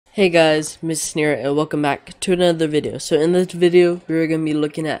Hey guys, Miss Sneer, and welcome back to another video. So in this video, we're going to be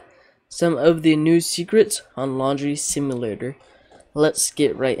looking at some of the new secrets on Laundry Simulator. Let's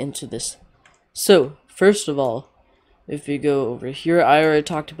get right into this. So, first of all, if you go over here, I already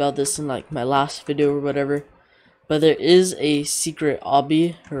talked about this in like my last video or whatever, but there is a secret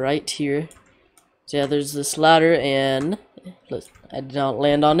obby right here. So yeah, there's this ladder, and I did not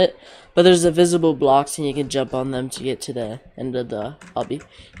land on it, but there's invisible blocks and you can jump on them to get to the end of the obby.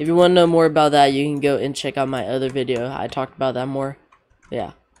 If you want to know more about that, you can go and check out my other video. I talked about that more.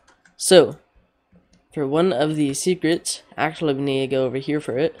 Yeah. So, for one of the secrets, actually we need to go over here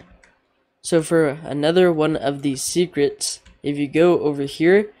for it. So for another one of these secrets, if you go over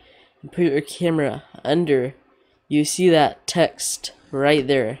here and put your camera under, you see that text right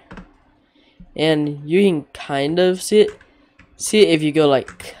there. And you can kind of see it if you go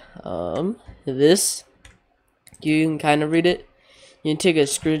like this. You can kind of read it. You can take a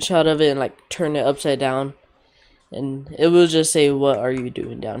screenshot of it and like turn it upside down, and it will just say, "What are you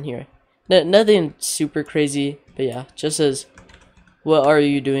doing down here?" Nothing super crazy, but yeah, just says, "What are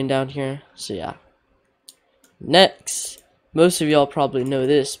you doing down here?" So yeah. Next, most of y'all probably know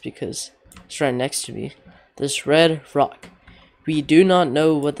this because it's right next to me. This red rock. We do not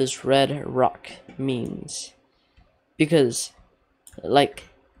know what this red rock means, because like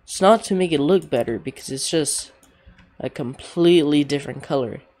it's not to make it look better, because it's just a completely different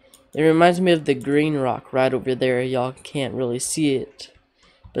color. It reminds me of the green rock right over there. Y'all can't really see it,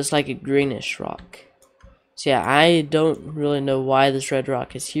 but it's like a greenish rock. So yeah, I don't really know why this red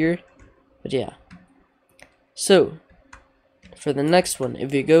rock is here, but yeah. So for the next one,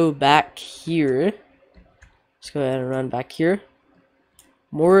 if you go back here, let's go ahead and run back here.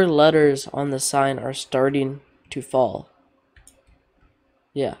 More letters on the sign are starting to fall.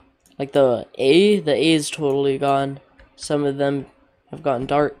 Yeah, like the A is totally gone. Some of them have gotten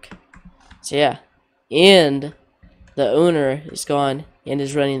dark. So yeah, and the owner is gone and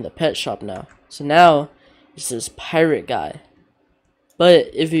is running the pet shop now. So now it's this pirate guy.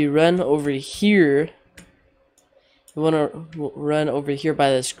 But if you run over here, you want to run over here by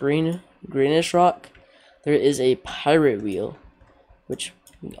this greenish rock, there is a pirate wheel, which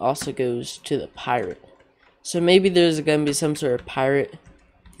also goes to the pirate. So maybe there's gonna be some sort of pirate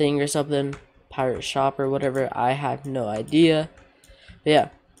thing or something, pirate shop or whatever. I have no idea. But yeah,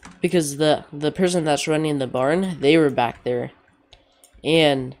 because the person that's running the barn, they were back there,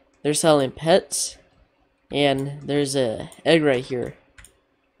 and they're selling pets, and there's a egg right here,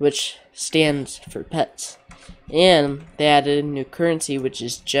 which stands for pets, and they added a new currency, which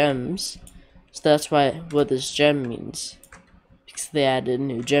is gems. So that's what this gem means, because they added a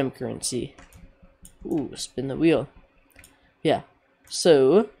new gem currency. Ooh, spin the wheel. Yeah.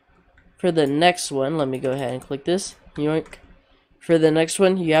 So for the next one, let me go ahead and click this. Yoink. For the next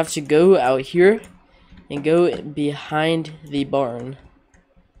one, you have to go out here and go behind the barn.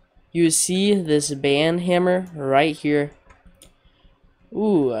 You see this band hammer right here.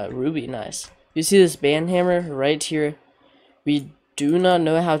 Ooh, ruby, nice. You see this band hammer right here. We do not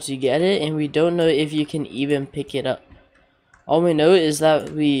know how to get it, and we don't know if you can even pick it up. All we know is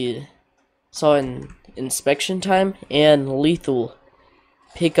that we saw in inspection time and lethal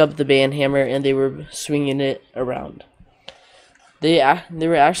pick up the band hammer, and they were swinging it around. They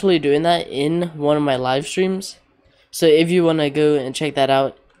were actually doing that in one of my live streams. So if you want to go and check that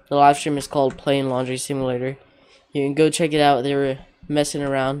out, the live stream is called Playing Laundry Simulator. You can go check it out. They were messing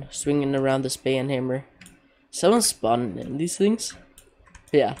around, swinging around this band hammer. Someone's spawning in these things.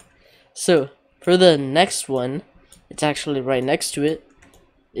 But yeah. So for the next one, it's actually right next to it,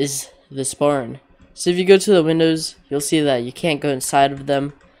 is this barn. So if you go to the windows, you'll see that you can't go inside of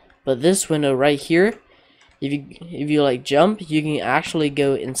them, but this window right here, if you like jump, you can actually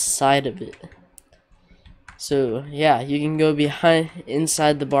go inside of it. So yeah, you can go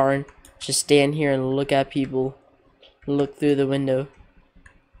inside the barn, just stand here and look at people, look through the window.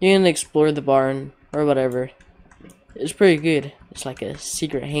 You can explore the barn or whatever. It's pretty good. It's like a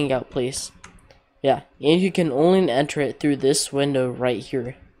secret hangout place. Yeah, and you can only enter it through this window right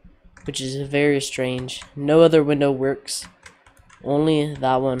here, which is very strange. No other window works, only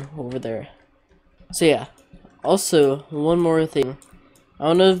that one over there. So yeah, also one more thing. I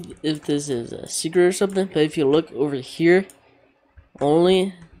don't know if this is a secret or something, but if you look over here,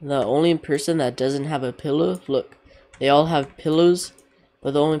 the only person that doesn't have a pillow, look, they all have pillows,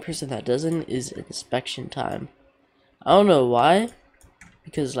 but the only person that doesn't is inspection time. I don't know why,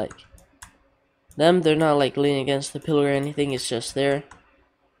 because like they're not like leaning against the pillow or anything, it's just there.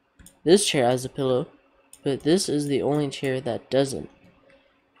 This chair has a pillow, but this is the only chair that doesn't,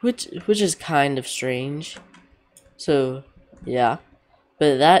 which is kind of strange. So yeah,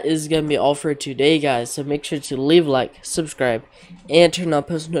 But that is going to be all for today, guys. So make sure to leave a like, subscribe, and turn on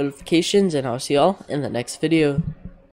post notifications. And I'll see y'all in the next video.